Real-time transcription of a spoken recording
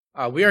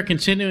We are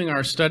continuing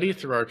our study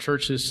through our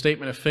church's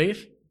statement of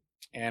faith,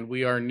 and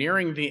we are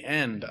nearing the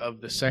end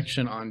of the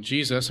section on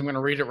Jesus. I'm going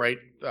to read it right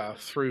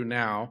through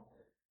now,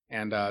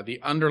 and the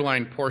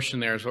underlined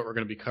portion there is what we're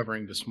going to be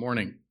covering this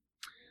morning.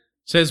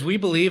 It says, "We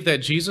believe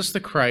that Jesus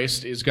the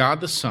Christ is God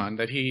the Son,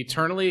 that he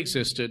eternally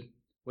existed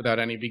without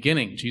any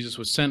beginning. Jesus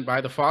was sent by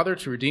the Father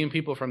to redeem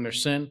people from their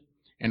sin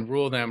and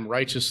rule them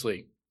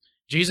righteously.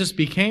 Jesus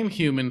became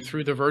human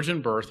through the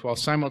virgin birth while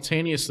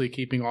simultaneously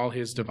keeping all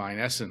his divine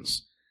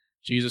essence.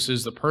 Jesus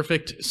is the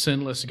perfect,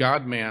 sinless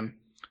God-man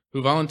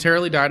who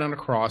voluntarily died on a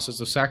cross as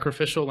the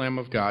sacrificial Lamb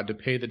of God to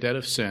pay the debt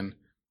of sin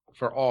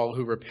for all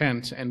who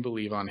repent and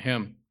believe on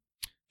him.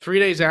 3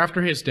 days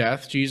after his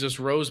death, Jesus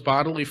rose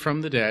bodily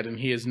from the dead, and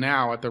he is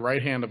now at the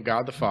right hand of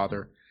God the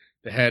Father,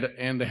 the head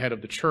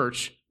of the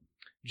church.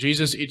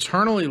 Jesus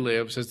eternally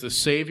lives as the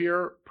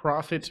Savior,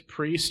 prophet,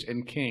 priest,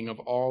 and king of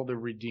all the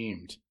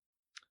redeemed.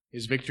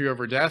 His victory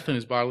over death and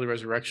his bodily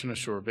resurrection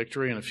assure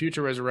victory and a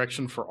future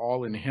resurrection for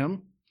all in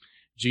him.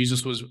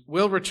 Jesus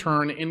will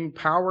return in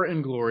power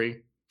and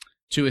glory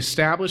to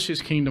establish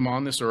his kingdom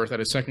on this earth at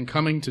his second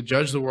coming, to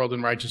judge the world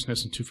in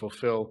righteousness and to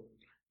fulfill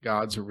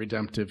God's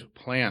redemptive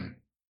plan."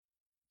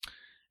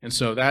 And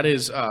so that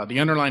is the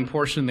underlined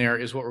portion there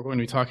is what we're going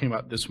to be talking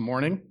about this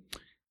morning,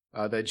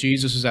 that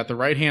Jesus is at the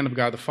right hand of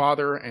God the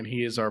Father, and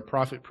he is our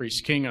prophet,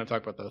 priest, king. I'll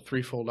talk about the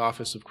threefold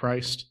office of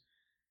Christ.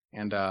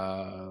 And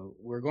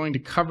we're going to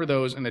cover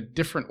those in a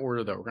different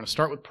order, though. We're going to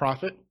start with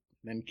prophet,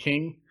 then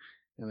king,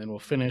 and then we'll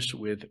finish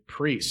with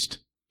priest.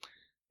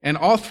 And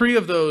all three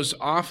of those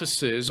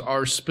offices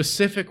are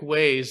specific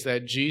ways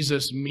that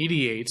Jesus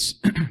mediates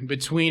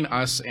between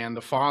us and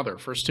the Father.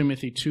 1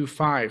 Timothy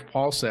 2:5,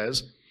 Paul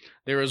says,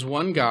 "There is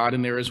one God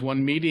and there is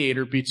one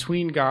mediator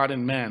between God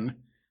and men,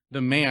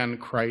 the man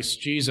Christ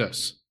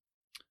Jesus."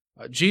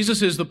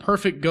 Jesus is the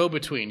perfect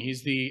go-between.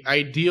 He's the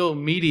ideal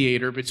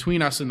mediator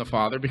between us and the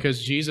Father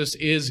because Jesus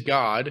is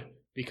God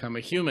become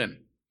a human.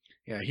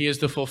 He is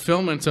the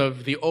fulfillment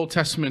of the Old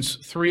Testament's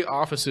three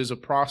offices of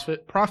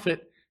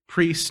prophet,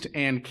 priest,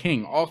 and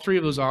king. All three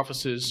of those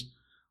offices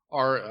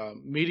are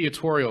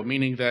mediatorial,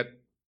 meaning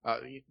that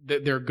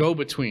they're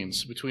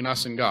go-betweens between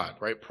us and God.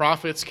 Right?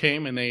 Prophets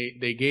came and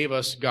they gave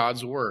us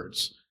God's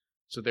words,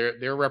 so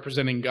they're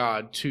representing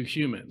God to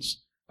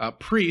humans.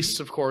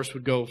 Priests, of course,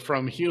 would go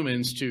from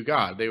humans to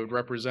God. They would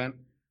represent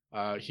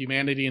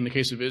humanity. In the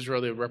case of Israel,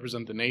 they would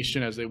represent the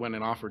nation as they went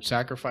and offered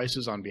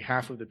sacrifices on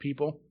behalf of the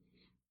people.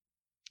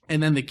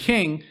 And then the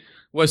king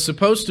was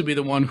supposed to be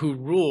the one who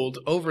ruled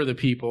over the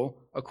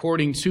people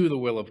according to the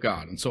will of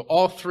God. And so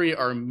all three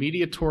are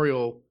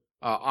mediatorial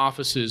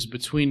offices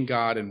between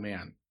God and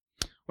man.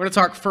 We're going to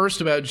talk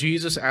first about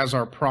Jesus as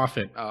our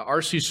prophet.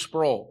 R.C.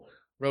 Sproul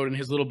wrote in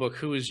his little book,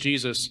 Who is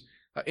Jesus?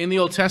 In the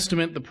Old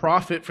Testament, the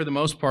prophet, for the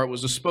most part,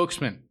 was a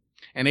spokesman,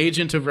 an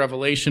agent of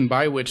revelation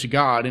by which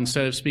God,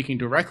 instead of speaking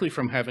directly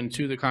from heaven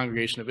to the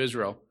congregation of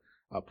Israel,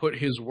 put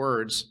his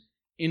words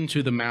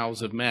into the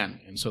mouths of men.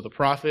 And so the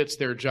prophets,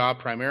 their job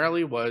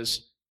primarily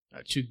was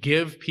to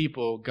give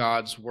people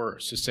God's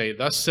words, to say,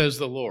 "Thus says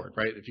the Lord,"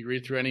 right? If you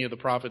read through any of the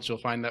prophets, you'll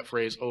find that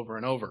phrase over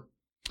and over.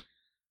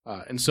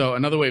 And so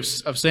another way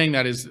of saying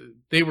that is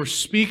they were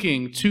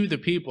speaking to the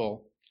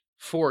people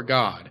for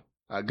God.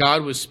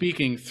 God was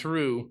speaking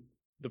through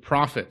the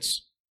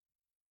prophets.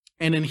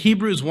 And in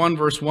Hebrews 1,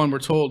 verse 1, we're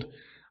told,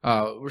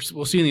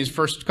 we'll see in these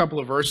first couple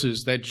of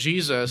verses, that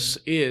Jesus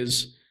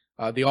is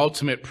the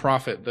ultimate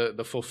prophet,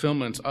 the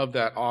fulfillment of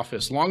that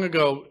office. Long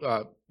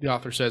ago, the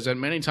author says, at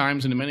many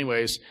times and in many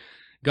ways,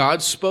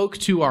 God spoke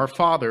to our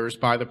fathers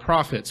by the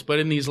prophets, but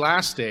in these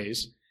last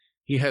days,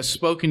 he has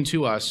spoken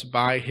to us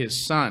by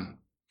his Son,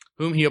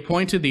 whom he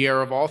appointed the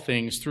heir of all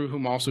things, through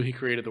whom also he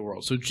created the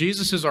world. So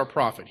Jesus is our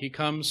prophet. He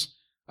comes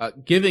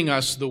giving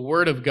us the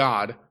word of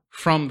God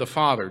from the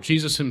Father.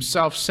 Jesus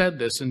himself said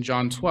this in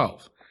John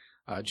 12.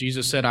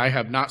 Jesus said, "I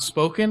have not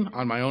spoken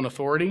on my own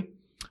authority,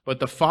 but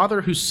the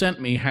Father who sent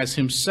me has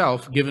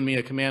himself given me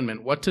a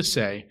commandment, what to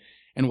say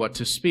and what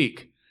to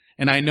speak.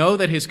 And I know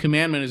that his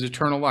commandment is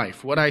eternal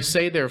life. What I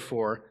say,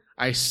 therefore,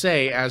 I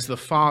say as the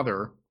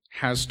Father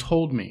has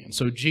told me." And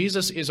so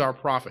Jesus is our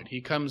prophet.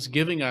 He comes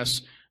giving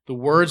us the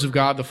words of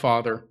God the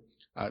Father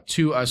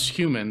to us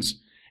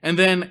humans. And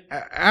then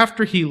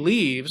after he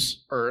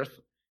leaves earth,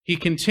 he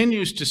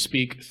continues to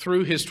speak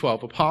through his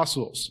 12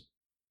 apostles.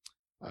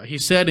 He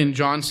said in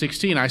John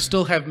 16, "I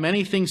still have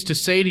many things to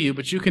say to you,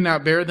 but you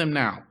cannot bear them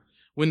now.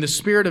 When the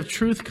Spirit of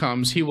truth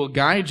comes, he will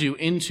guide you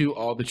into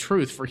all the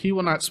truth. For he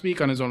will not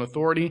speak on his own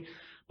authority,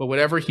 but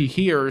whatever he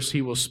hears,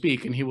 he will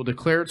speak, and he will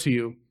declare to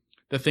you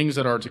the things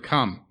that are to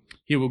come.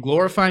 He will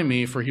glorify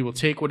me, for he will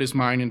take what is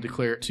mine and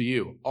declare it to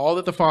you. All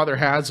that the Father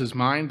has is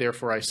mine,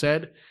 therefore I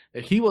said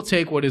that he will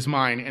take what is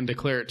mine and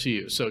declare it to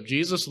you." So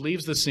Jesus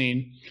leaves the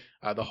scene.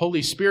 The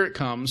Holy Spirit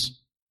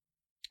comes,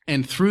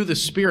 and through the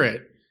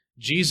Spirit,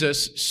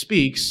 Jesus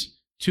speaks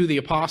to the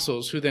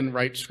apostles who then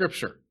write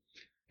Scripture.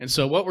 And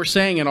so what we're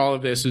saying in all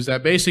of this is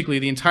that basically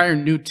the entire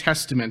New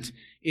Testament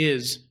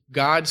is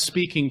God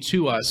speaking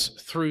to us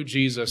through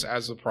Jesus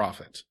as a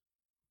prophet.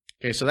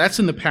 Okay, so that's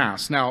in the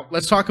past. Now,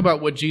 let's talk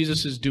about what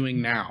Jesus is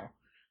doing now.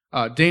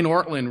 Dane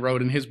Ortlund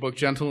wrote in his book,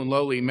 Gentle and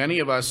Lowly,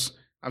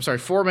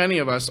 for many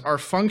of us, our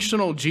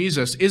functional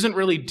Jesus isn't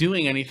really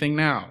doing anything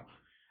now.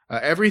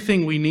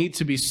 Everything we need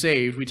to be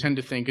saved, we tend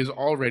to think, is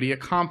already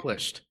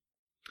accomplished.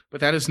 But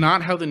that is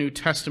not how the New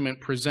Testament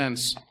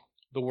presents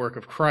the work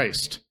of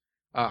Christ.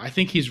 I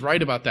think he's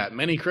right about that.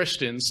 Many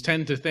Christians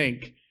tend to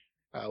think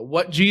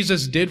what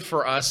Jesus did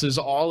for us is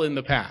all in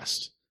the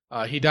past.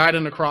 He died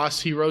on the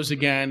cross, he rose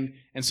again,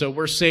 and so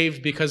we're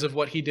saved because of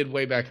what he did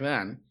way back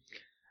then.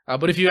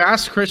 But if you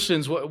ask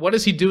Christians, what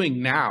is he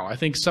doing now? I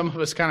think some of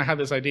us kind of have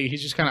this idea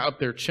he's just kind of up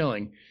there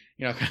chilling,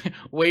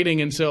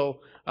 waiting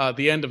until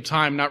the end of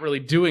time, not really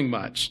doing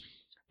much.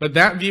 But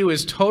that view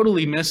is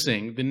totally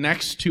missing the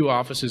next two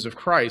offices of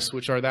Christ,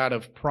 which are that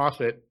of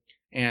prophet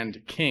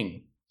and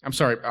king.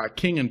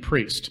 King and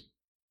priest.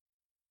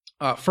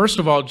 First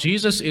of all,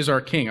 Jesus is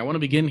our king. I want to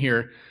begin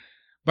here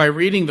by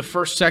reading the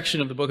first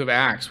section of the book of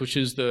Acts, which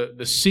is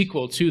the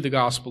sequel to the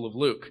Gospel of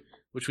Luke,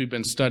 which we've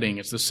been studying.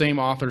 It's the same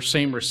author,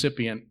 same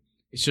recipient.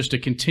 It's just a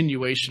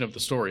continuation of the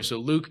story. So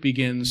Luke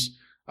begins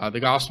the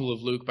Gospel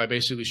of Luke by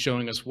basically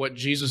showing us what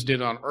Jesus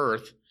did on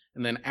earth,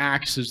 and then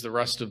Acts is the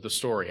rest of the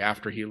story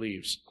after he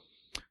leaves.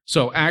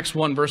 So Acts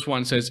 1 verse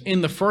 1 says,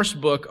 "In the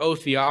first book, O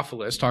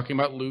Theophilus," talking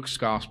about Luke's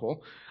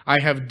Gospel, "I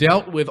have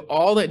dealt with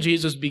all that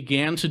Jesus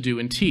began to do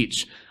and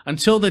teach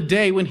until the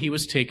day when he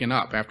was taken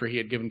up, after he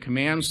had given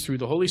commands through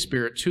the Holy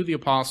Spirit to the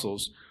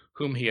apostles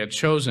whom he had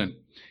chosen.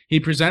 He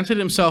presented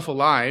himself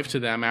alive to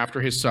them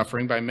after his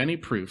suffering by many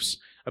proofs,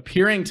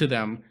 appearing to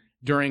them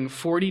during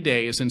 40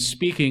 days and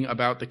speaking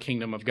about the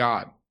kingdom of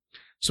God."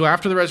 So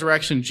after the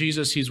resurrection,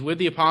 Jesus, he's with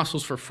the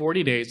apostles for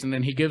 40 days, and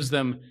then he gives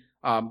them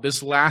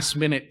this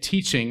last-minute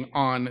teaching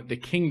on the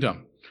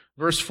kingdom.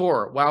 Verse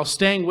 4, "While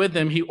staying with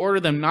them, he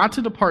ordered them not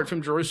to depart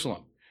from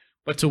Jerusalem,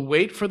 but to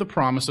wait for the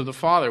promise of the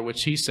Father,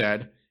 which he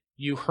said,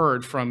 'You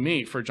heard from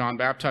me. For John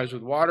baptized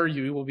with water,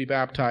 you will be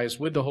baptized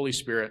with the Holy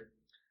Spirit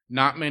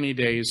not many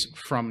days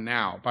from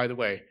now.'" By the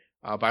way,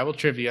 Bible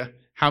trivia,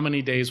 how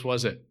many days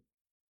was it?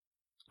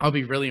 I'll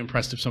be really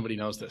impressed if somebody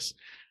knows this.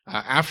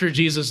 After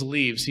Jesus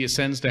leaves, he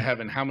ascends to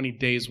heaven. How many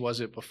days was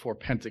it before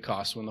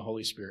Pentecost when the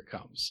Holy Spirit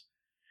comes?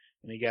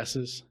 Any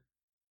guesses?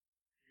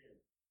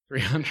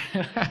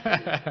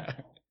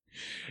 300?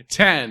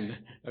 10.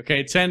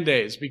 Okay, 10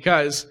 days.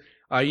 Because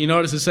you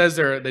notice it says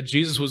there that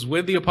Jesus was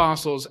with the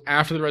apostles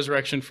after the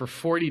resurrection for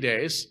 40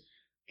 days.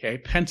 Okay,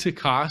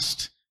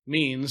 Pentecost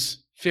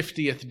means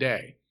 50th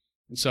day.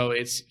 And so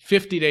it's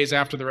 50 days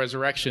after the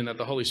resurrection that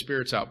the Holy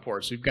Spirit's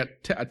outpoured. So you've got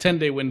a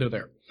 10-day window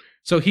there.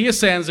 So he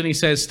ascends and he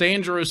says, "Stay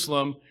in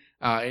Jerusalem.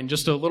 In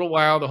just a little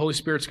while, the Holy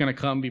Spirit's going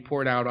to come, be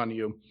poured out on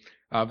you."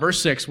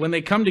 Verse 6, "When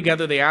they come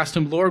together, they asked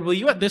him, 'Lord, will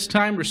you at this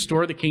time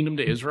restore the kingdom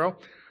to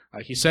Israel?'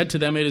 He said to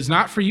them, 'It is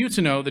not for you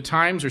to know the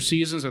times or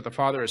seasons that the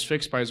Father has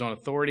fixed by his own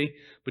authority,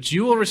 but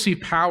you will receive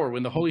power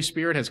when the Holy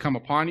Spirit has come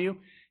upon you.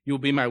 You will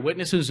be my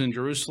witnesses in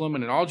Jerusalem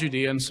and in all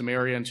Judea and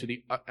Samaria and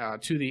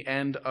to the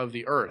end of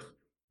the earth.'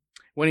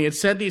 When he had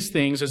said these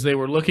things, as they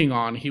were looking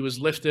on, he was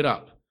lifted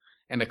up,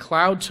 and a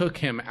cloud took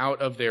him out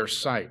of their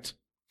sight.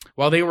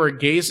 While they were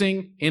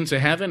gazing into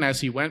heaven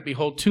as he went,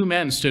 behold, two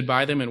men stood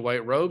by them in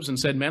white robes and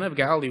said, 'Men of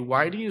Galilee,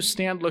 why do you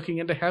stand looking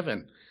into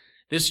heaven?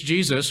 This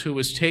Jesus, who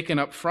was taken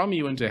up from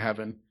you into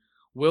heaven,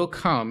 will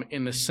come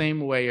in the same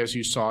way as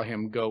you saw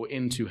him go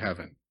into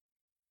heaven.'"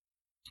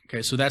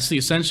 Okay, so that's the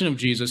ascension of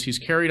Jesus. He's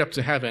carried up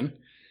to heaven,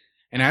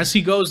 and as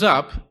he goes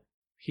up,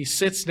 he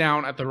sits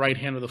down at the right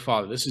hand of the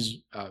Father. This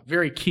is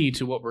very key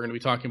to what we're going to be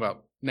talking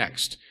about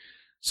next.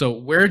 So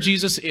where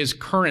Jesus is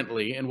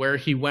currently and where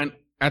he went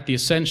at the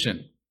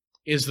ascension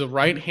is the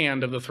right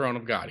hand of the throne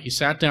of God. He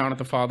sat down at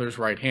the Father's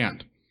right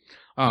hand.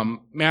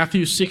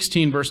 Matthew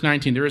 16, verse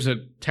 19, there is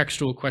a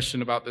textual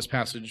question about this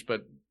passage,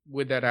 but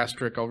with that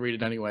asterisk, I'll read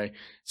it anyway. It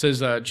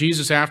says,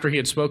 "Jesus, after he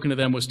had spoken to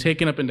them, was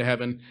taken up into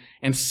heaven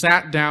and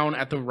sat down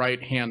at the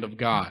right hand of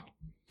God."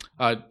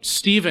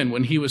 Stephen,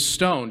 when he was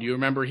stoned, you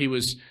remember he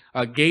was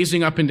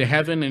gazing up into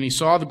heaven, and he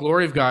saw the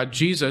glory of God,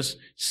 Jesus,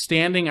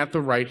 standing at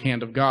the right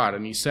hand of God.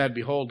 And he said,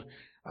 "Behold,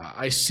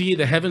 I see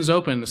the heavens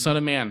open, the Son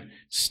of Man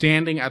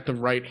standing at the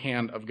right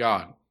hand of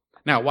God."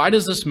 Now, why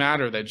does this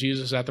matter that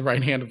Jesus is at the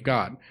right hand of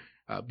God?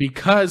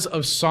 Because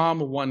of Psalm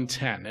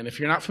 110. And if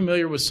you're not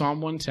familiar with Psalm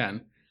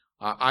 110,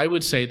 I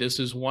would say this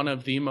is one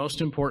of the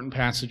most important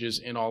passages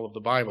in all of the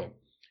Bible.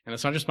 And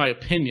it's not just my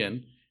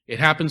opinion. It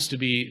happens to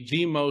be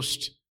the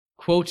most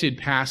quoted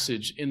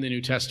passage in the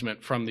New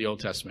Testament from the Old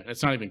Testament.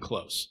 It's not even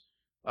close.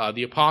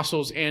 The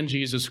apostles and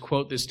Jesus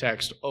quote this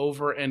text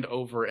over and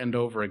over and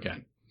over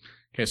again.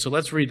 Okay, so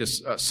let's read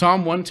this.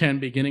 Psalm 110,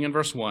 beginning in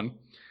verse 1.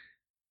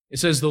 It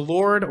says, "The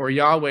Lord, or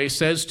Yahweh,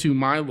 says to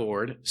my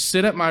Lord,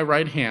 'Sit at my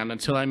right hand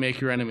until I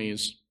make your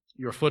enemies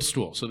your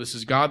footstool.'" So this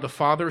is God the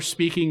Father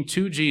speaking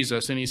to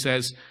Jesus, and he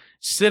says,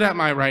 "Sit at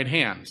my right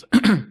hand."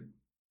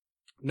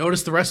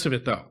 Notice the rest of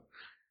it, though.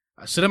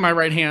 "Sit at my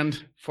right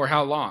hand for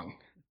how long?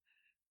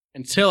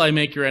 Until I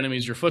make your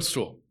enemies your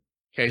footstool."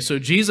 Okay, so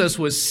Jesus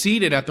was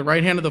seated at the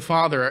right hand of the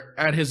Father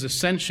at his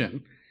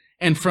ascension,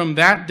 and from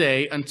that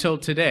day until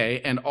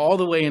today, and all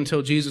the way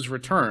until Jesus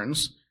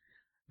returns,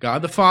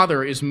 God the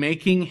Father is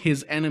making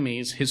his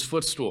enemies his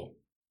footstool.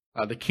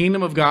 The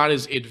kingdom of God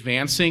is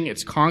advancing,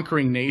 it's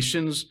conquering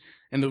nations,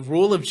 and the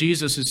rule of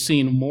Jesus is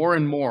seen more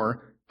and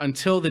more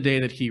until the day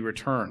that he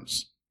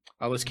returns.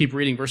 Let's keep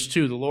reading. Verse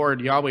 2, the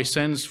Lord Yahweh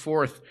sends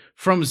forth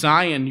from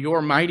Zion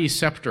your mighty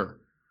scepter,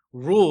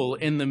 rule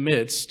in the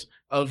midst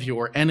of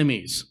your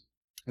enemies.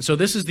 And so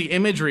this is the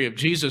imagery of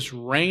Jesus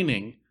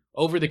reigning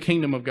over the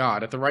kingdom of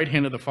God at the right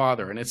hand of the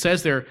Father. And it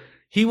says there,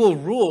 he will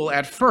rule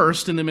at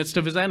first in the midst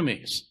of his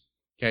enemies.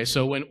 Okay,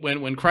 so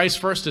when Christ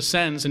first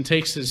ascends and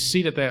takes his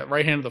seat at the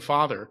right hand of the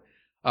Father,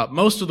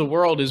 most of the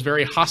world is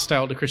very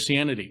hostile to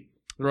Christianity.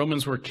 The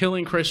Romans were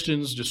killing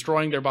Christians,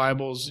 destroying their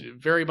Bibles,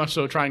 very much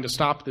so trying to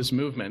stop this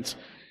movement.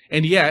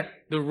 And yet,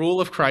 the rule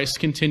of Christ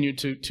continued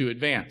to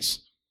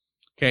advance.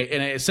 Okay,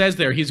 and it says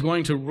there, he's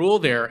going to rule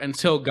there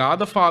until God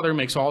the Father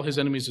makes all his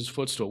enemies his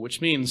footstool, which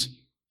means,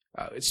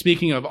 it's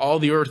speaking of all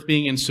the earth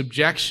being in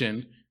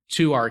subjection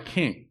to our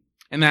King.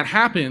 And that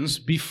happens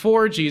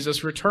before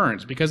Jesus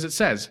returns, because it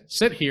says,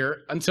 sit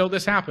here until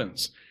this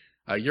happens.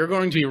 You're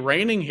going to be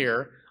reigning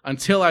here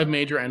until I've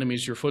made your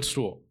enemies your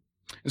footstool.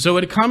 And so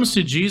when it comes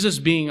to Jesus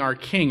being our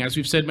king, as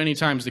we've said many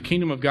times, the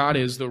kingdom of God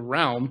is the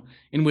realm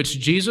in which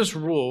Jesus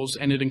rules,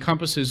 and it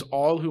encompasses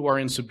all who are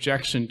in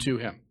subjection to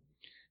him.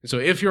 And so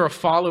if you're a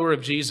follower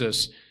of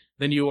Jesus,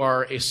 then you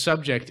are a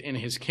subject in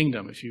his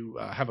kingdom. If you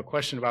have a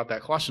question about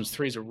that, Colossians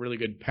 3 is a really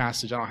good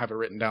passage. I don't have it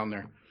written down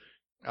there.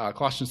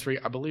 Colossians 3,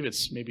 I believe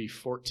it's maybe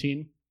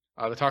 14,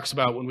 that talks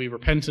about when we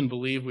repent and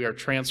believe, we are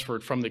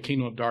transferred from the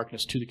kingdom of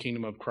darkness to the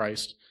kingdom of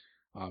Christ.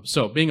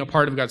 So being a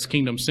part of God's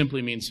kingdom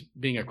simply means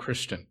being a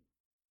Christian.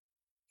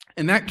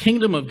 And that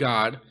kingdom of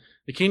God,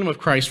 the kingdom of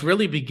Christ,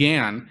 really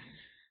began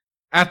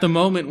at the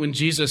moment when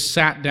Jesus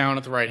sat down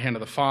at the right hand of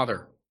the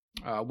Father.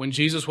 When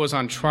Jesus was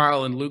on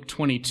trial in Luke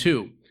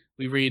 22,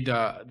 we read,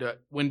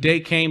 when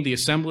day came, the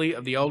assembly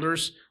of the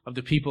elders of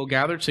the people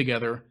gathered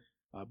together,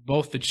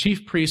 both the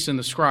chief priests and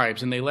the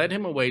scribes, and they led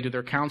him away to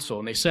their council.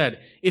 And they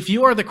said, if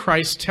you are the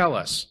Christ, tell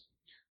us.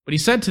 But he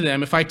said to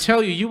them, if I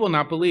tell you, you will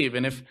not believe,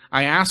 and if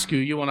I ask you,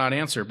 you will not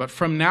answer. But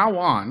from now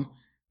on,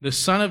 the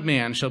Son of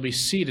Man shall be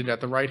seated at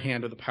the right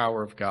hand of the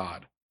power of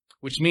God.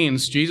 Which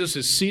means Jesus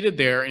is seated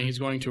there, and he's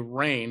going to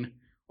reign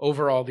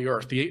over all the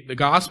earth. The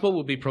gospel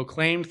will be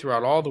proclaimed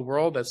throughout all the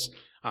world. That's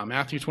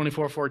Matthew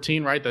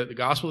 24:14, right? The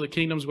gospel of the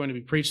kingdom is going to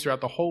be preached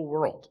throughout the whole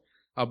world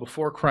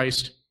before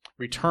Christ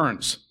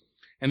returns.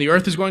 And the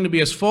earth is going to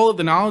be as full of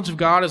the knowledge of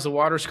God as the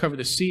waters cover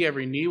the sea.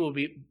 Every knee will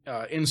be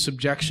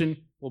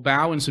will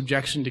bow in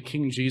subjection to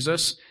King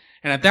Jesus.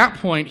 And at that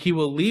point, he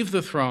will leave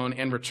the throne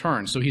and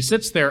return. So he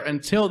sits there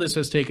until this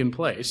has taken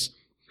place.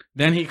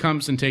 Then he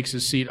comes and takes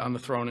his seat on the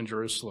throne in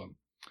Jerusalem.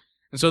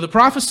 And so the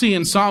prophecy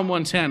in Psalm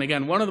 110,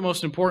 again, one of the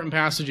most important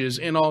passages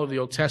in all of the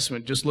Old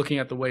Testament, just looking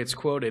at the way it's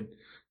quoted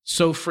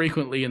so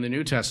frequently in the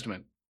New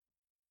Testament.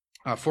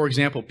 For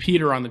example,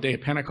 Peter on the day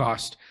of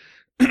Pentecost,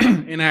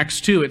 in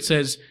Acts 2, it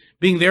says,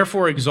 being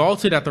therefore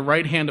exalted at the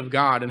right hand of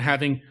God, and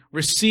having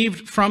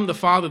received from the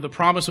Father the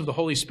promise of the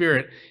Holy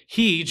Spirit,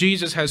 he,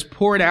 Jesus, has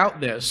poured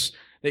out this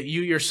that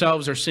you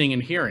yourselves are seeing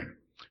and hearing.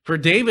 For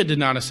David did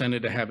not ascend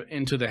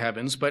into the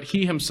heavens, but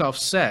he himself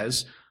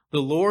says,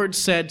 the Lord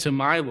said to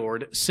my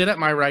Lord, sit at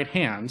my right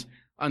hand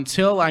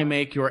until I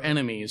make your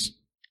enemies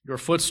your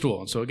footstool.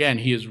 And so again,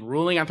 he is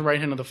ruling at the right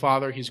hand of the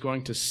Father. He's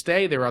going to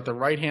stay there at the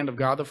right hand of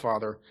God the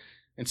Father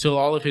until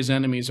all of his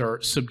enemies are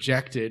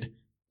subjected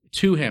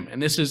to him. And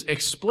this is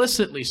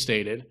explicitly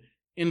stated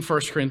in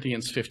 1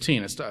 Corinthians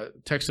 15. It's a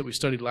text that we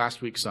studied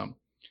last week some.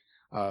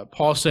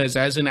 Paul says,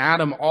 as in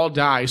Adam all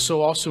die,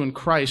 so also in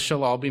Christ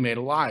shall all be made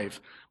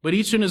alive. But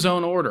each in his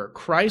own order.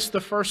 Christ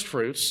the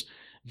firstfruits,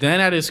 then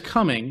at his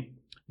coming,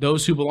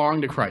 those who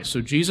belong to Christ.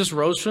 So Jesus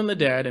rose from the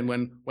dead, and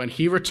when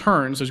he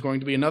returns, there's going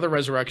to be another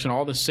resurrection.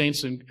 All the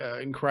saints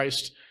in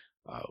Christ,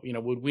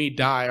 when we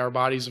die, our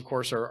bodies, of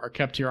course, are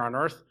kept here on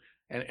earth.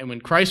 And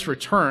when Christ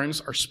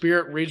returns, our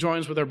spirit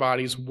rejoins with our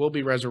bodies, will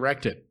be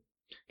resurrected.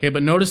 Okay,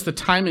 but notice the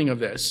timing of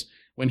this.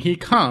 When he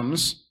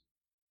comes,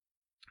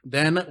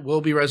 then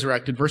we'll be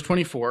resurrected. Verse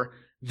 24,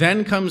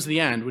 then comes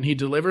the end, when he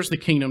delivers the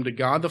kingdom to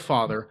God the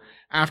Father,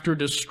 after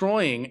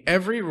destroying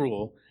every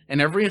rule and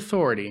every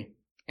authority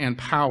and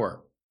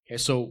power. Okay,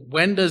 so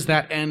when does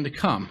that end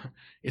come?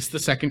 It's the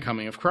second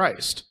coming of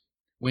Christ.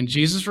 When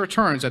Jesus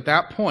returns, at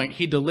that point,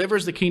 he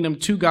delivers the kingdom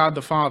to God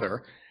the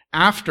Father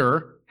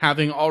after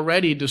having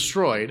already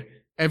destroyed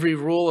every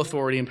rule,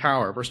 authority, and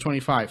power. Verse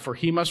 25, for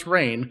he must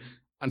reign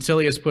until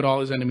he has put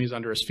all his enemies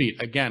under his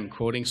feet. Again,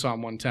 quoting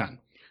Psalm 110.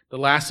 The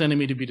last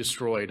enemy to be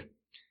destroyed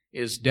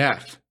is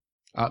death.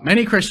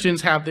 Many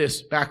Christians have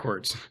this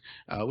backwards.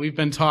 We've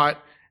been taught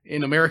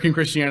in American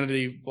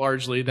Christianity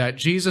largely that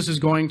Jesus is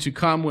going to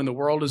come when the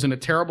world is in a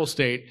terrible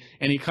state,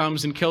 and he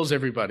comes and kills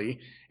everybody.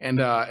 And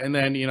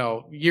then,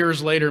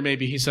 years later,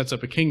 maybe he sets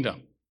up a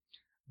kingdom.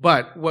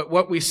 But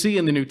what we see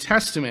in the New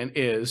Testament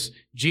is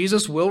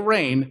Jesus will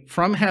reign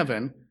from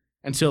heaven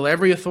until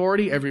every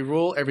authority, every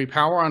rule, every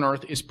power on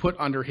earth is put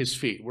under his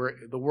feet, where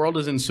the world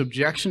is in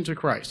subjection to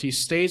Christ. He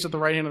stays at the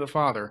right hand of the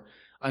Father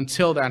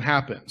until that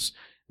happens.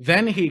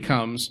 Then he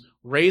comes,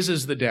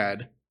 raises the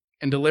dead,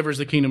 and delivers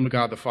the kingdom to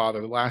God the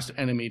Father. The last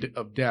enemy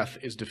of death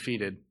is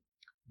defeated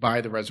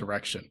by the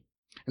resurrection.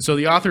 And so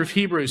the author of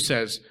Hebrews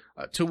says,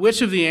 to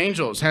which of the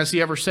angels has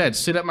he ever said,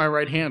 sit at my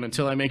right hand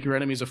until I make your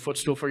enemies a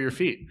footstool for your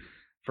feet?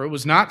 For it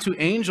was not to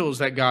angels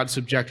that God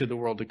subjected the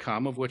world to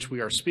come, of which we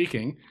are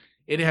speaking.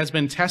 It has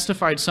been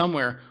testified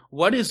somewhere,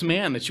 what is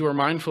man that you are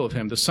mindful of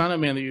him, the son of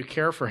man that you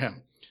care for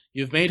him?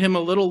 You've made him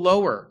a little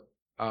lower,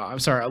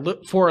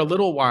 for a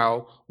little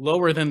while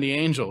lower than the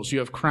angels. You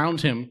have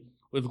crowned him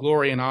with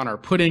glory and honor,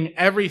 putting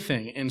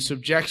everything in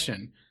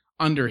subjection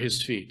under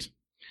his feet.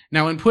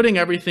 Now, in putting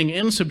everything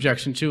in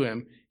subjection to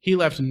him, he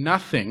left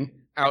nothing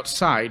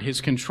outside his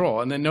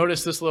control. And then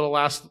notice this little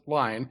last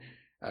line,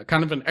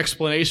 kind of an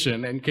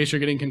explanation in case you're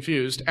getting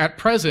confused. At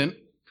present,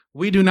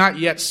 we do not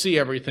yet see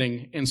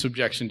everything in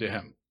subjection to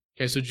him.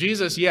 Okay, so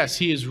Jesus, yes,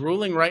 he is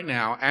ruling right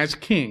now as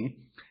king.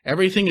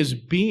 Everything is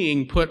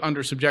being put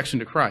under subjection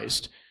to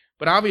Christ,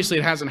 but obviously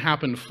it hasn't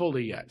happened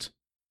fully yet.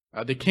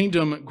 The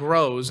kingdom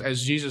grows,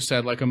 as Jesus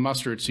said, like a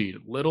mustard seed,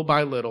 little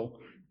by little,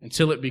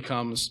 until it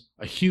becomes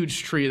a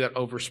huge tree that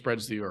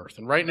overspreads the earth.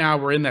 And right now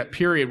we're in that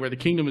period where the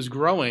kingdom is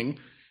growing,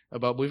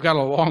 but we've got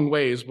a long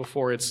ways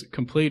before it's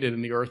completed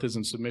and the earth is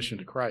in submission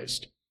to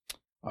Christ.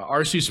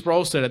 R.C.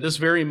 Sproul said, at this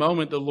very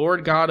moment, the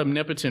Lord God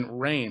omnipotent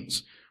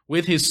reigns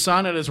with his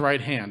Son at his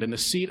right hand in the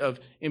seat of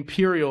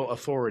imperial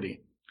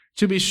authority.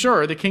 To be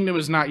sure, the kingdom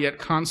is not yet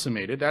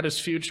consummated. That is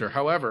future.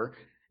 However,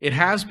 it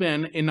has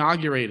been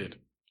inaugurated.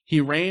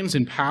 He reigns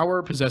in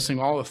power, possessing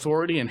all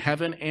authority in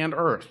heaven and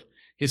earth.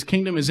 His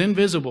kingdom is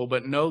invisible,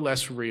 but no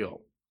less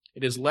real.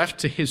 It is left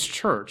to his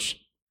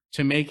church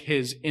to make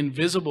his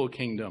invisible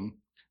kingdom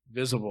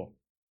visible.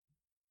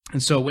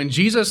 And so when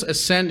Jesus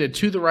ascended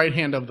to the right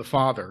hand of the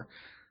Father,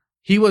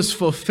 he was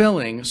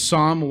fulfilling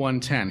Psalm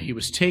 110. He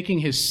was taking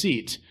his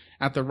seat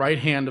at the right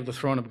hand of the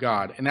throne of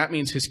God, and that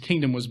means his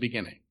kingdom was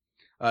beginning.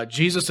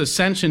 Jesus'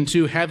 ascension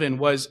to heaven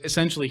was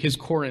essentially his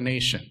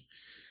coronation.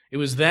 It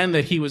was then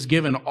that he was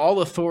given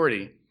all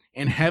authority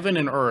in heaven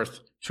and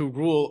earth to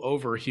rule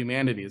over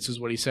humanity. This is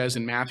what he says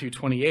in Matthew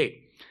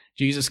 28.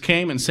 Jesus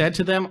came and said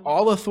to them,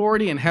 all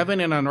authority in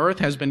heaven and on earth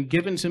has been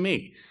given to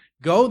me.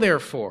 Go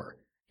therefore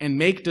and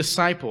make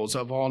disciples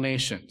of all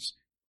nations,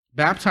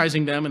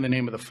 baptizing them in the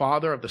name of the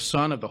Father, of the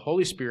Son, of the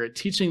Holy Spirit,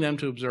 teaching them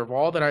to observe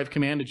all that I have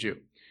commanded you.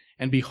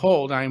 And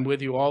behold, I am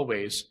with you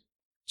always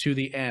to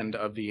the end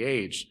of the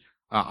age.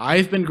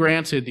 I've been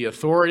granted the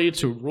authority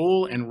to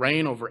rule and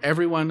reign over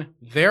everyone.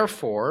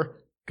 Therefore,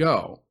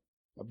 go.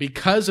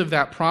 Because of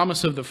that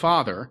promise of the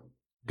Father,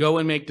 go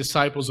and make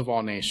disciples of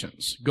all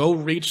nations. Go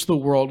reach the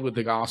world with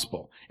the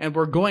gospel. And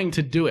we're going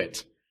to do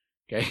it.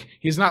 Okay?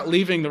 He's not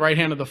leaving the right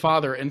hand of the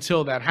Father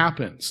until that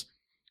happens.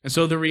 And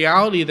so the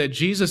reality that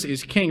Jesus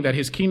is king, that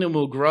his kingdom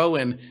will grow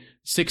and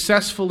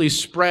successfully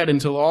spread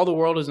until all the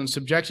world is in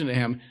subjection to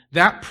him,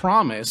 that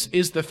promise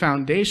is the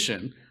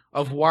foundation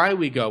of why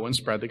we go and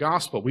spread the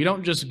gospel. We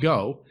don't just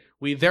go,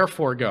 we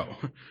therefore go.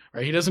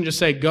 Right? He doesn't just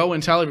say, go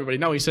and tell everybody.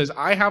 No, he says,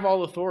 I have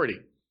all authority.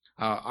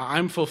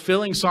 I'm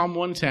fulfilling Psalm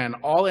 110.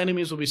 All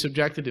enemies will be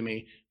subjected to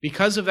me.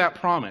 Because of that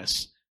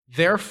promise,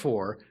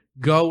 therefore,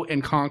 go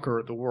and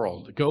conquer the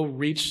world. Go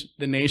reach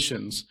the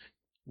nations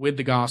with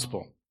the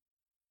gospel.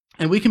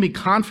 And we can be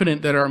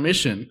confident that our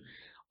mission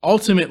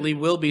ultimately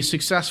will be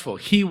successful.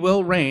 He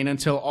will reign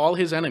until all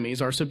his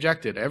enemies are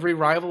subjected. Every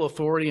rival,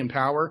 authority, and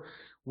power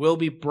will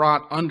be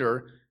brought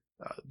under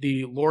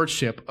the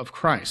lordship of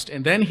Christ.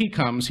 And then he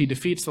comes, he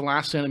defeats the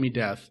last enemy,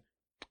 death,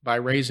 by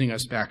raising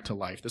us back to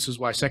life. This is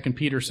why 2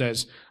 Peter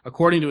says,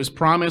 according to his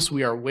promise,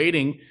 we are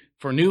waiting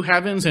for new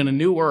heavens and a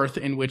new earth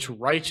in which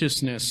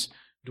righteousness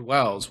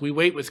dwells. We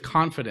wait with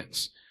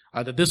confidence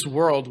that this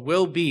world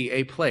will be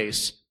a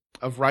place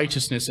of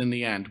righteousness in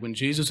the end, when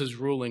Jesus is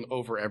ruling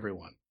over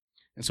everyone.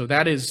 And so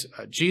that is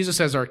Jesus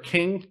as our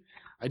king.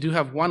 I do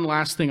have one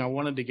last thing I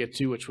wanted to get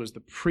to, which was the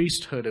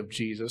priesthood of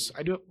Jesus.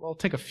 I'll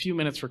take a few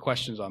minutes for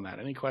questions on that.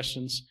 Any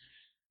questions?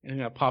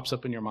 Anything that pops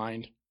up in your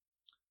mind?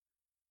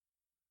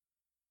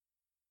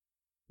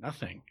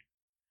 Nothing.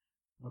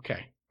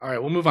 Okay. All right,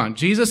 we'll move on.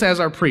 Jesus as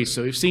our priest.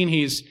 So we've seen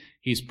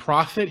he's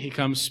prophet. He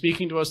comes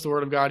speaking to us the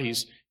word of God.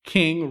 He's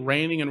king,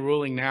 reigning and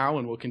ruling now,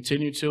 and will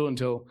continue to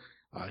until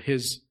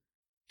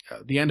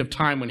the end of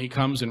time when he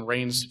comes and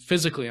reigns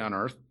physically on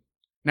earth.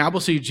 Now we'll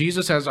see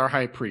Jesus as our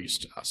high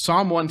priest.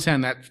 Psalm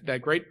 110,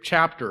 that great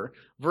chapter,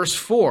 verse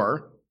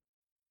 4,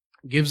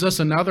 gives us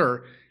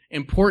another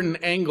important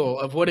angle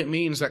of what it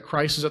means that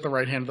Christ is at the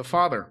right hand of the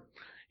Father.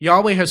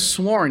 Yahweh has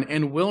sworn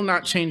and will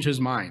not change his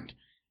mind.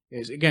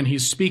 Again,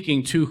 he's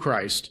speaking to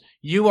Christ.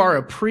 You are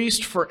a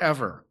priest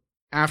forever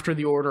after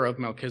the order of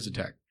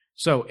Melchizedek.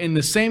 So in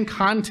the same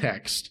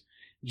context,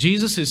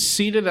 Jesus is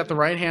seated at the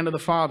right hand of the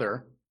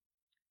Father,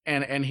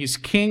 and he's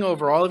king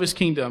over all of his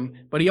kingdom,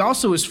 but he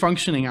also is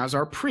functioning as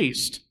our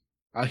priest.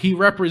 He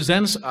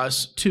represents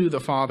us to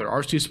the Father.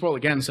 R.C. Sproul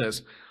again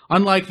says,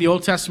 unlike the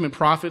Old Testament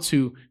prophets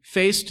who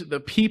faced the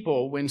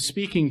people when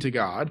speaking to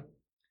God,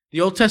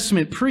 the Old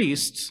Testament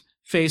priests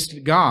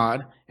faced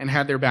God and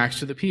had their backs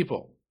to the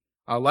people.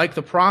 Like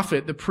the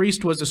prophet, the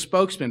priest was a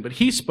spokesman, but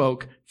he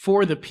spoke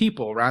for the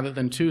people rather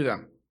than to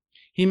them.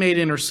 He made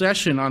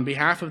intercession on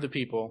behalf of the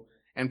people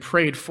and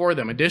prayed for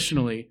them.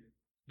 Additionally,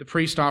 the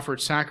priest offered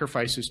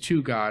sacrifices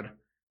to God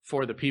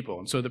for the people.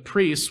 And so the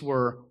priests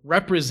were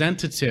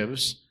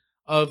representatives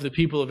of the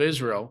people of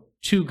Israel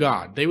to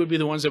God. They would be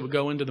the ones that would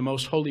go into the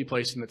most holy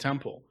place in the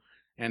temple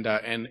and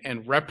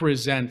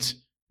represent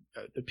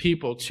the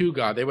people to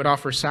God. They would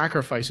offer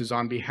sacrifices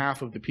on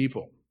behalf of the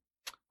people.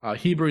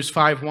 Hebrews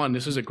 5:1,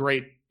 this is a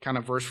great kind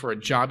of verse for a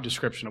job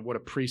description of what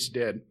a priest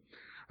did.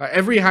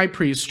 Every high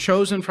priest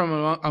chosen from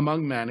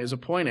among men is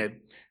appointed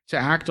to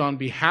act on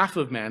behalf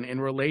of men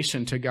in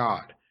relation to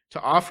God,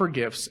 to offer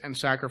gifts and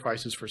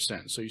sacrifices for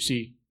sin. So you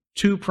see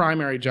two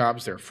primary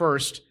jobs there.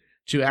 First,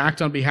 to act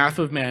on behalf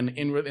of men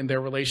in their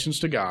relations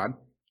to God,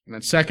 and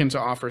then second, to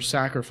offer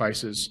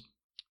sacrifices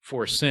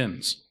for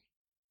sins.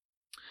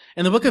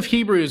 And the book of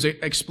Hebrews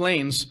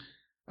explains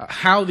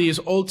how these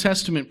Old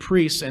Testament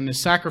priests and the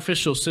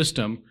sacrificial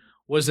system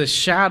was a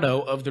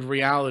shadow of the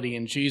reality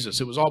in Jesus.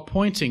 It was all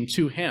pointing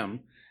to him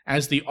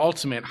as the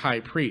ultimate high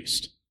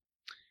priest.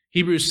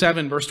 Hebrews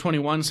 7 verse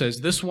 21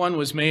 says, "This one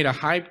was made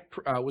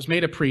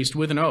a priest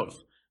with an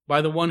oath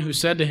by the one who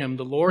said to him,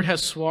 'The Lord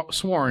has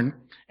sworn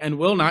and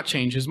will not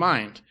change his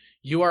mind.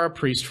 You are a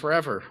priest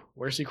forever.'"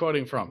 Where's he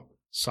quoting from?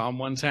 Psalm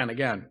 110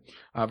 again.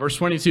 Verse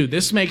 22,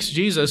 "This makes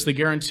Jesus the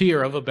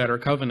guarantor of a better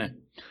covenant."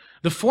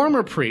 The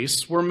former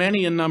priests were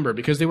many in number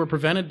because they were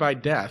prevented by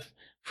death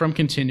from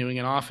continuing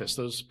in office.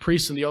 Those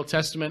priests in the Old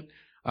Testament,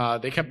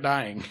 they kept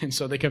dying, and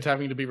so they kept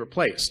having to be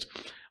replaced.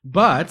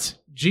 But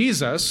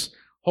Jesus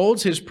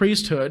holds his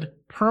priesthood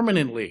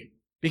permanently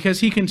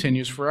because he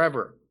continues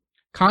forever.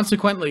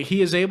 Consequently,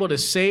 he is able to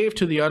save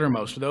to the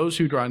uttermost those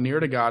who draw near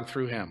to God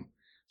through him,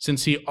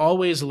 since he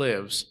always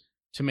lives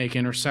to make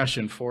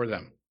intercession for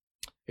them.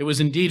 It was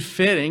indeed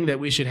fitting that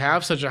we should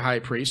have such a high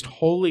priest,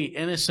 holy,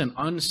 innocent,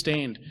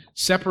 unstained,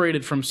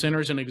 separated from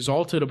sinners, and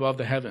exalted above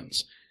the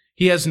heavens.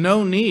 He has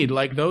no need,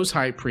 like those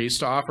high priests,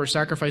 to offer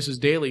sacrifices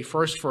daily,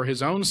 first for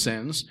his own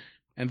sins,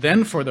 and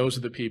then for those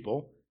of the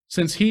people,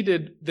 since he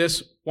did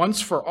this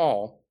once for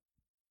all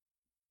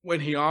when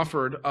he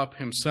offered up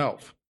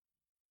himself.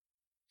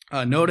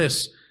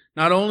 Notice,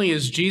 not only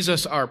is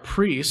Jesus our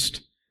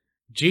priest,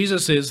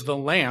 Jesus is the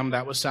lamb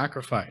that was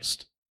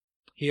sacrificed.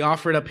 He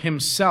offered up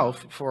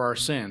himself for our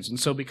sins. And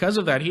so because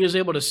of that, he is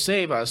able to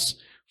save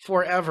us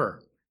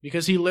forever,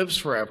 because he lives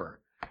forever.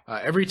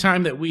 Every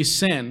time that we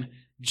sin,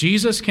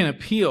 Jesus can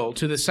appeal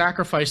to the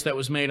sacrifice that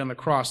was made on the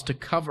cross to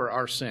cover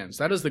our sins.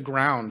 That is the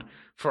ground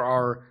for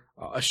our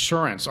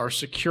assurance, our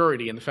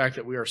security, in the fact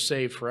that we are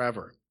saved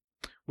forever.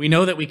 We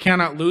know that we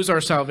cannot lose our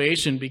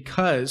salvation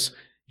because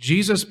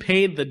Jesus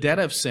paid the debt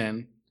of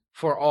sin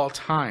for all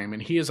time,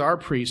 and he is our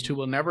priest who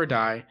will never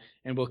die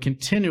and will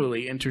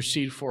continually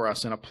intercede for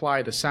us and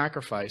apply the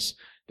sacrifice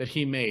that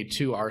he made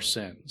to our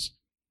sins.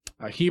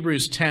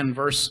 Hebrews 10,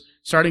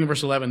 starting in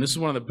verse 11, this is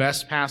one of the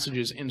best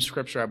passages in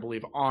Scripture, I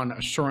believe, on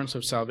assurance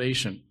of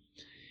salvation.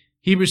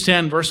 Hebrews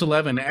 10, verse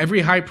 11,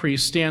 "Every high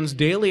priest stands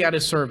daily at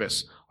his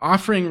service,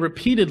 offering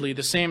repeatedly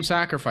the same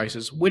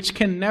sacrifices, which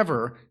can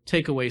never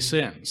take away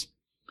sins.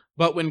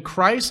 But when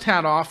Christ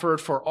had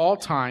offered for all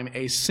time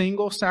a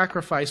single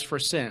sacrifice for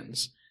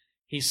sins,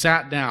 he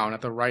sat down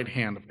at the right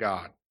hand of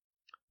God,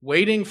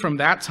 waiting from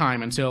that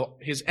time until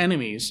his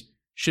enemies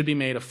should be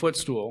made a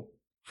footstool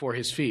for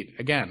his feet."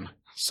 Again,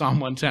 Psalm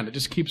 110. It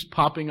just keeps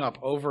popping up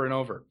over and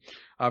over.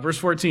 Verse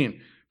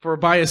 14, "For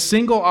by a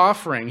single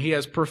offering he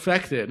has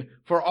perfected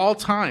for all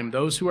time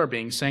those who are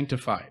being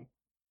sanctified."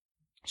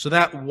 So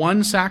that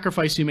one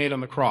sacrifice he made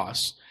on the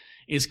cross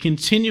is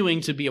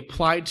continuing to be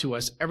applied to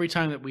us every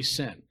time that we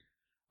sin.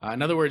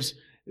 In other words,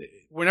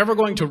 we're never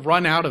going to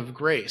run out of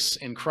grace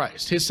in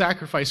Christ. His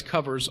sacrifice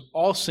covers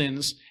all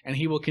sins, and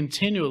he will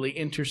continually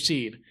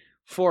intercede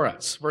for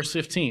us. Verse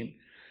 15,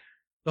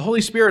 "The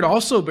Holy Spirit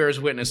also bears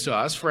witness to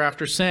us, for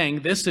after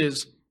saying, 'This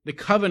is the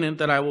covenant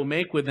that I will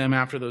make with them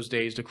after those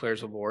days,' declares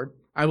the Lord,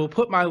 'I will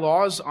put my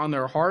laws on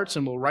their hearts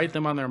and will write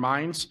them on their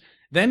minds.'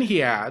 Then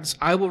he adds,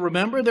 'I will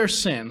remember their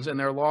sins and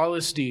their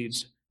lawless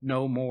deeds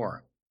no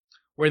more.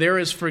 Where there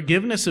is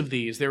forgiveness of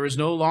these, there is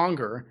no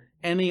longer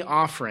any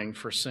offering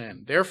for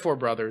sin. Therefore,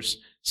 brothers,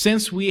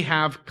 since we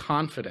have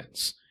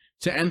confidence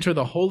to enter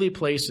the holy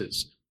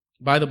places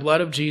by the blood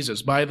of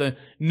Jesus, by the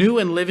new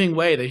and living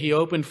way that he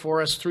opened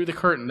for us through the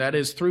curtain, that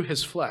is, through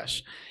his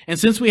flesh, and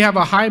since we have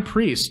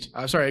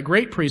a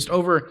great priest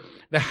over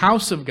the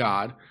house of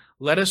God,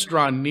 let us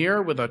draw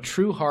near with a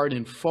true heart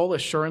in full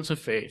assurance of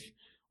faith,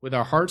 with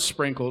our hearts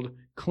sprinkled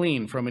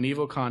clean from an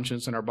evil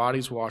conscience and our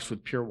bodies washed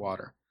with pure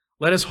water.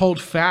 Let us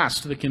hold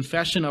fast to the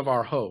confession of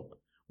our hope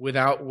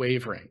without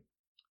wavering.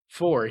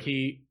 For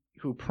he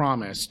who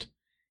promised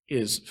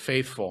is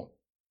faithful."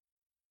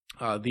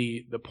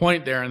 The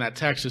point there in that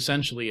text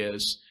essentially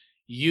is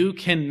you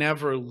can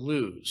never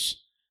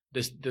lose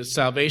the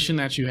salvation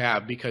that you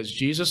have because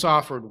Jesus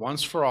offered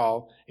once for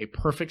all a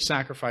perfect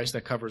sacrifice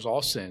that covers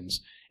all sins,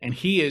 and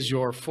he is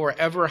your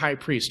forever high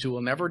priest who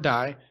will never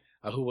die,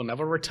 who will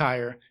never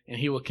retire, and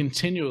he will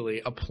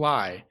continually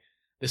apply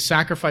the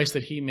sacrifice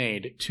that he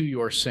made to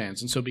your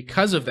sins. And so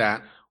because of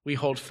that, we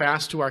hold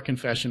fast to our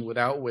confession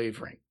without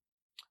wavering.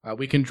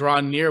 We can draw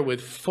near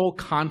with full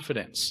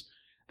confidence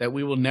that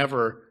we will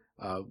never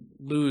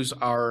lose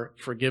our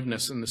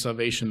forgiveness and the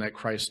salvation that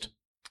Christ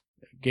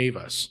gave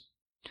us.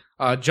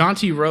 John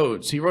T.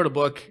 Rhodes, he wrote a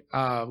book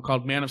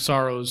called Man of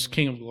Sorrows,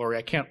 King of Glory.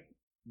 I can't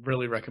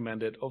really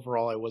recommend it.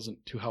 Overall, I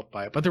wasn't too helped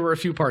by it, but there were a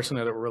few parts in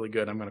there that were really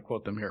good. I'm going to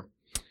quote them here.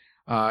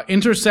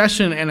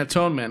 Intercession and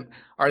atonement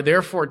are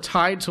therefore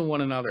tied to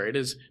one another. It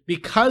is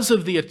because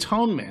of the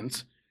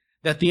atonement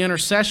that the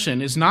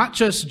intercession is not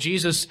just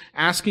Jesus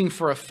asking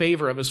for a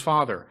favor of his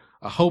Father,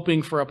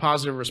 hoping for a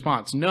positive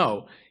response.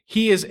 No,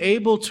 he is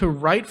able to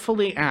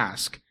rightfully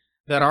ask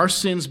that our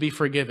sins be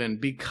forgiven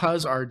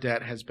because our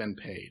debt has been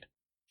paid.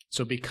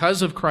 So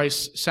because of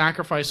Christ's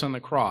sacrifice on the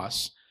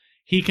cross,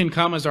 he can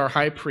come as our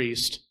high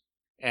priest,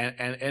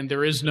 and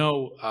there is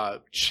no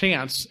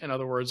chance, in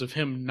other words, of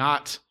him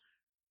not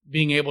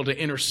being able to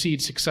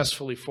intercede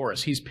successfully for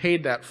us. He's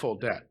paid that full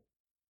debt.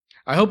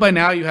 I hope by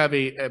now you have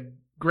a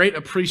great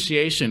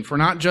appreciation for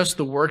not just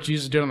the work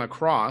Jesus did on the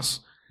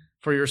cross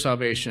for your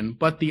salvation,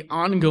 but the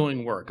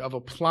ongoing work of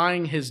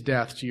applying his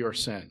death to your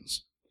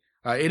sins.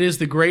 It is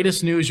the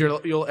greatest news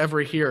you'll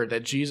ever hear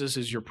that Jesus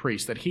is your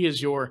priest, that he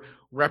is your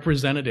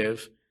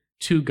representative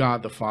to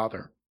God the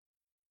Father.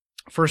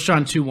 1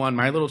 John 2:1,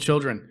 my little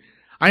children,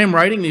 I am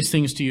writing these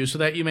things to you so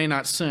that you may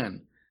not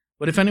sin.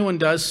 But if anyone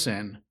does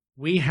sin,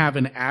 we have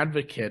an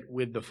advocate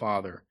with the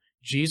Father,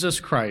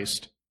 Jesus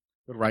Christ,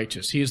 the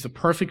righteous. He is the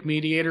perfect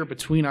mediator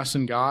between us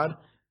and God.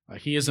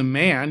 He is a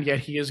man,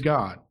 yet he is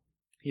God.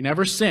 He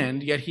never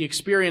sinned, yet he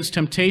experienced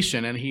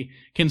temptation, and he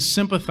can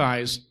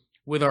sympathize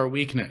with our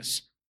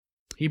weakness.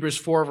 Hebrews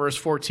 4, verse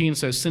 14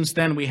 says, Since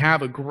then we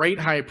have a great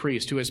high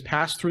priest who has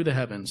passed through the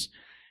heavens,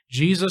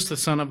 Jesus, the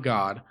Son of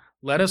God.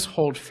 Let us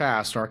hold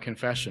fast our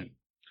confession.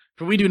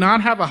 For we do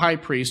not have a high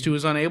priest who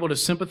is unable to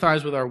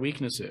sympathize with our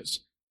weaknesses,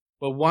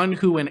 but one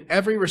who in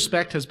every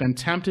respect has been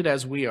tempted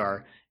as we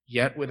are,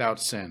 yet without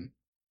sin.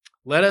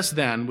 Let us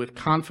then, with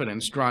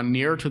confidence, draw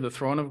near to the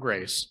throne of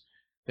grace,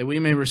 that we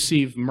may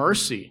receive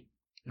mercy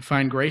and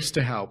find grace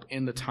to help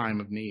in the time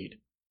of need.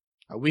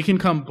 We can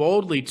come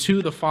boldly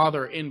to the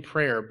Father in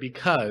prayer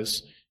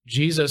because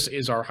Jesus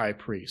is our high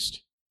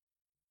priest.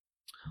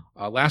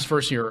 Last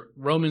verse here,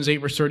 Romans 8,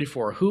 verse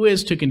 34. Who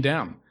is to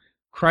condemn?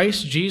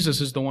 Christ Jesus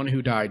is the one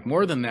who died.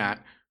 More than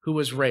that, who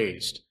was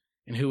raised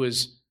and who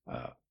is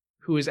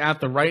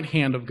at the right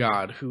hand of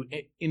God, who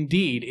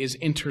indeed is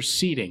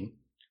interceding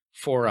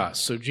for us.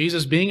 So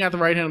Jesus being at the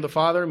right hand of the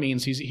Father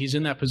means he's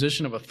in that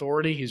position of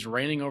authority. He's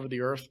reigning over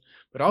the earth,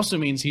 but also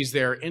means he's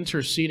there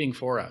interceding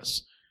for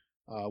us.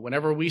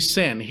 Whenever we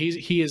sin,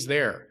 he is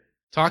there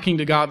talking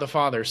to God the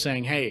Father,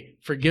 saying, hey,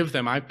 forgive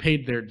them. I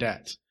paid their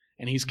debt.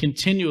 And he's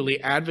continually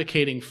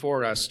advocating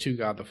for us to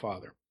God the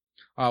Father.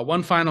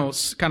 One final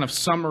kind of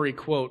summary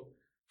quote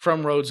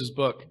from Rhodes'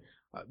 book.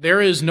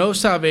 There is no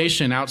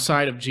salvation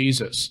outside of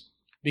Jesus,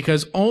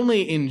 because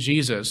only in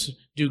Jesus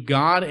do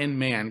God and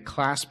man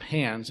clasp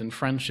hands in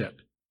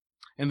friendship.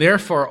 And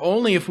therefore,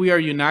 only if we are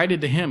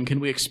united to him can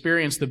we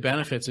experience the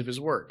benefits of his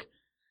work.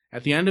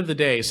 At the end of the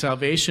day,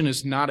 salvation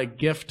is not a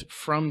gift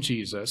from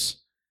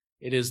Jesus,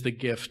 it is the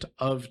gift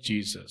of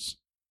Jesus.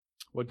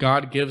 What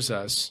God gives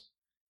us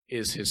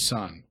is his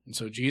Son. And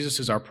so Jesus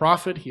is our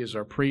prophet, he is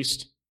our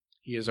priest,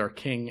 he is our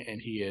king,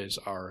 and he is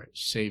our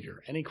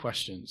Savior. Any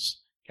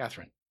questions?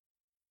 Catherine?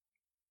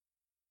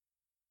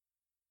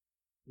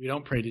 We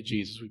don't pray to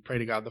Jesus, we pray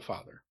to God the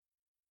Father.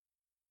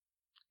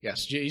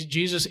 Yes,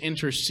 Jesus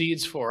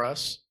intercedes for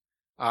us.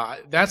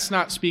 That's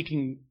not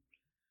speaking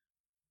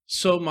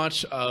so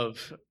much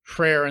of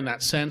prayer in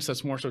that sense.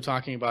 That's more so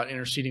talking about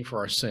interceding for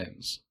our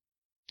sins.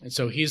 And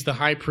so he's the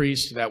high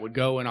priest that would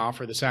go and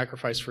offer the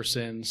sacrifice for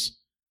sins.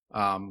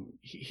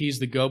 He's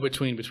the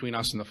go-between between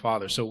us and the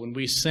Father. So when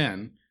we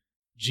sin,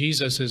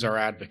 Jesus is our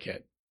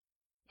advocate.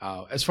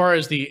 As far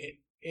as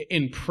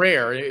in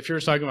prayer, if you're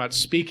talking about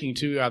speaking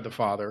to God the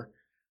Father,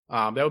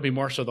 that would be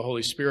more so the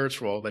Holy Spirit's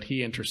role, that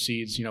he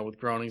intercedes, with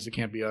groanings that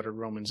can't be uttered,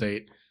 Romans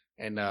 8,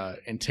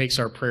 and takes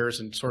our prayers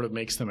and sort of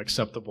makes them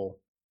acceptable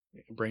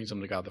and brings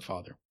them to God the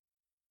Father.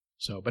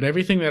 So, but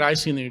everything that I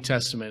see in the New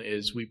Testament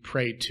is we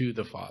pray to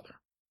the Father.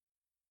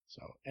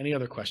 So, any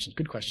other questions?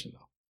 Good question,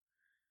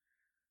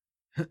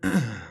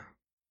 though.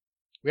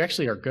 We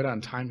actually are good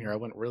on time here. I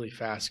went really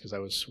fast because I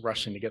was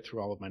rushing to get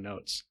through all of my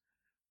notes.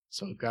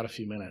 So we've got a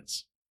few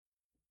minutes.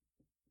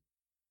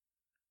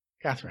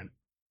 Catherine.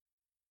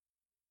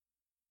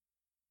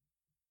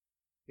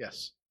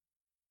 Yes.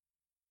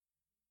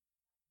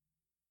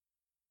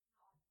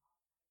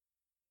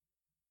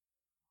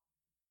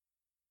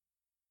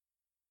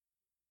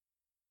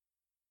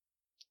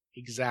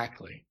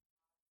 Exactly.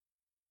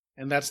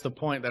 And that's the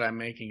point that I'm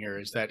making here,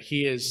 is that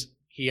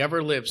he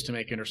ever lives to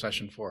make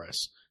intercession for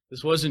us.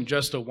 This wasn't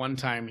just a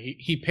one-time,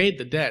 he paid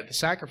the debt. The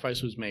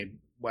sacrifice was made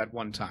at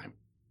one time.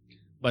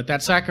 But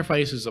that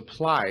sacrifice is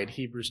applied,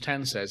 Hebrews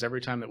 10 says, every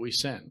time that we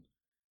sin.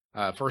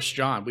 1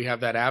 John, we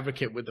have that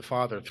advocate with the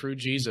Father. Through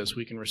Jesus,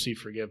 we can receive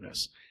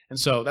forgiveness. And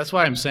so that's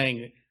why I'm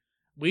saying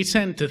we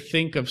tend to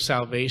think of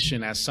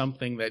salvation as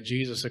something that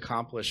Jesus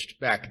accomplished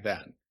back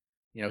then.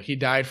 He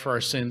died for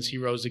our sins, he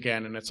rose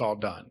again, and it's all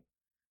done.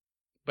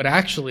 But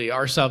actually,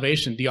 our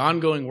salvation, the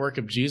ongoing work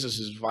of Jesus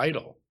is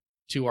vital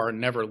to our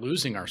never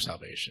losing our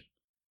salvation.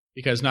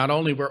 Because not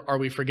only are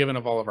we forgiven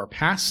of all of our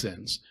past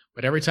sins,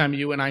 but every time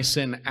you and I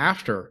sin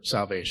after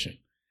salvation,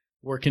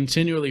 we're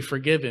continually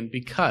forgiven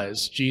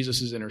because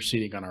Jesus is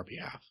interceding on our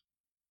behalf.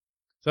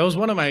 So that was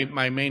one of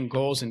my main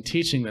goals in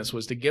teaching this,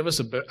 was to give us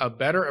a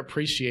better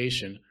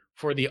appreciation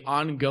for the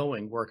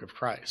ongoing work of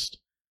Christ.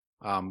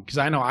 Because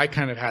I know I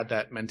kind of had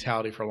that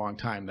mentality for a long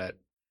time, that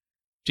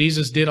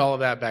Jesus did all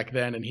of that back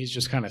then, and he's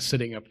just kind of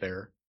sitting up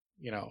there,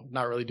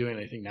 not really doing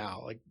anything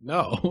now. Like,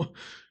 no,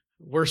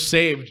 we're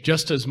saved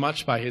just as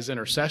much by his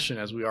intercession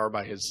as we are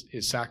by his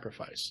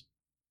sacrifice.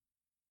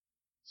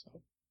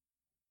 So.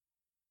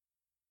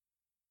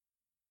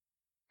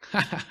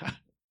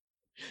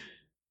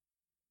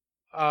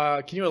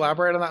 Can you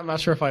elaborate on that? I'm not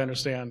sure if I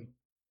understand.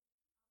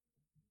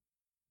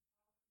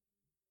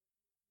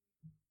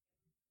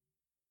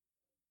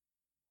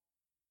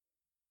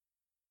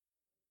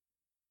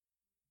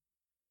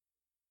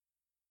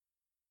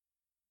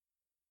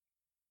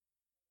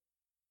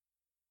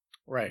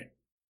 Right.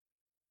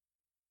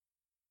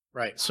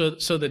 Right. So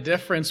the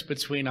difference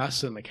between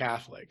us and the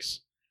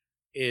Catholics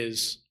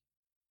is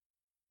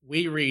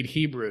we read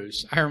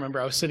Hebrews. I remember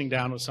I was sitting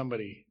down with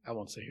somebody, I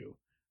won't say who,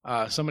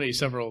 somebody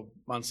several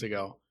months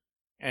ago,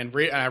 and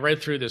I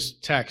read through this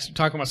text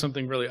talking about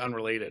something really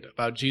unrelated,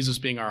 about Jesus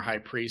being our high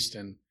priest,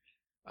 and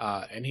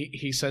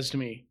he says to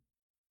me,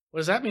 "What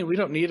does that mean? We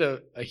don't need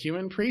a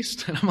human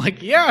priest?" And I'm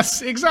like,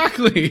 yes,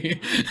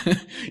 exactly.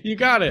 You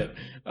got it.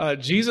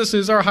 Jesus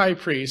is our high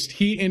priest.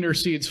 He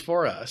intercedes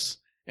for us.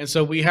 And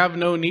so we have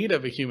no need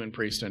of a human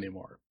priest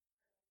anymore.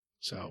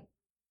 So,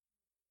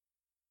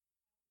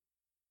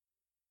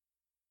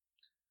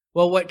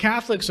 well, what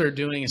Catholics are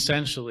doing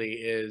essentially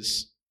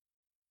is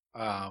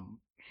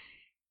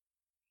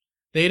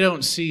they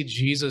don't see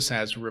Jesus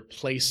as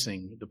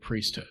replacing the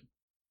priesthood.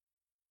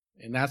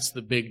 And that's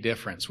the big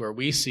difference, where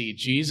we see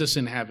Jesus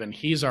in heaven,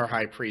 he's our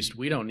high priest.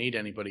 We don't need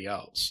anybody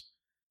else.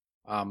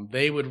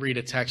 They would read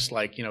a text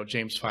like,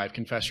 James 5,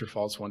 confess your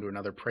faults one to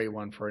another, pray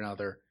one for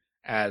another,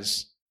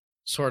 as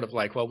sort of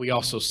like, well, we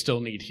also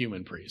still need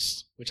human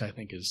priests, which I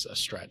think is a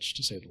stretch,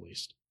 to say the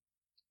least.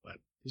 But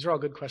these are all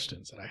good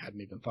questions that I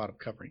hadn't even thought of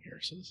covering here,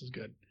 so this is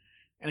good.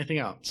 Anything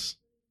else?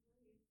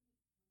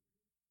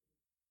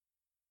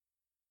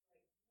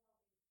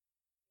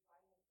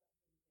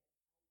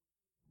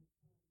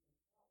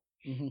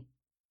 Mm-hmm.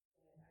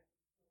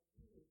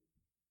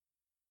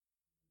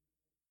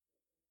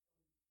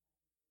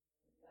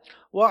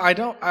 Well,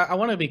 I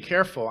want to be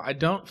careful. I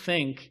don't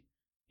think,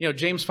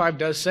 James 5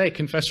 does say,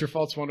 confess your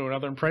faults one to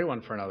another and pray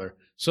one for another.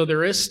 So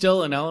there is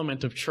still an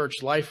element of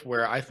church life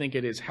where I think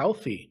it is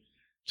healthy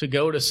to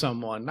go to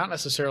someone, not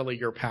necessarily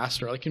your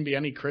pastor, it can be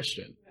any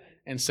Christian,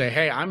 and say,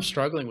 hey, I'm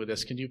struggling with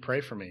this. Can you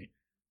pray for me?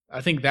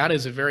 I think that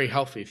is a very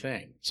healthy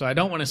thing. So I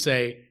don't want to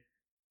say,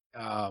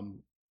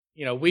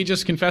 we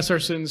just confess our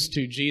sins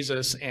to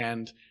Jesus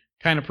and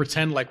kind of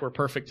pretend like we're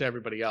perfect to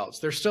everybody else.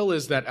 There still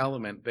is that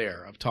element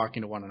there of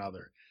talking to one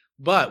another.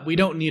 But we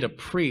don't need a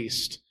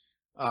priest,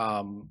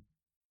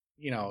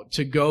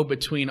 to go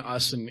between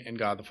us and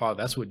God the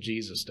Father. That's what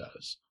Jesus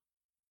does.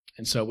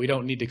 And so we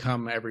don't need to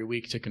come every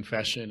week to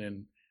confession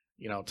and,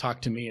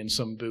 talk to me in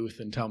some booth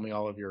and tell me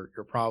all of your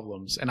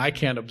problems. And I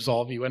can't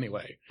absolve you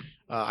anyway.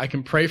 I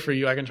can pray for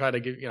you. I can try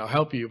to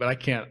help you,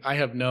 but I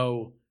have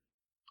no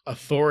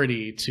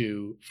authority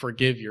to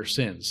forgive your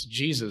sins.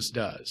 Jesus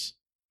does,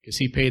 because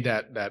he paid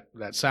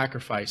that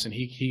sacrifice, and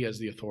he has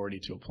the authority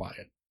to apply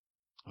it.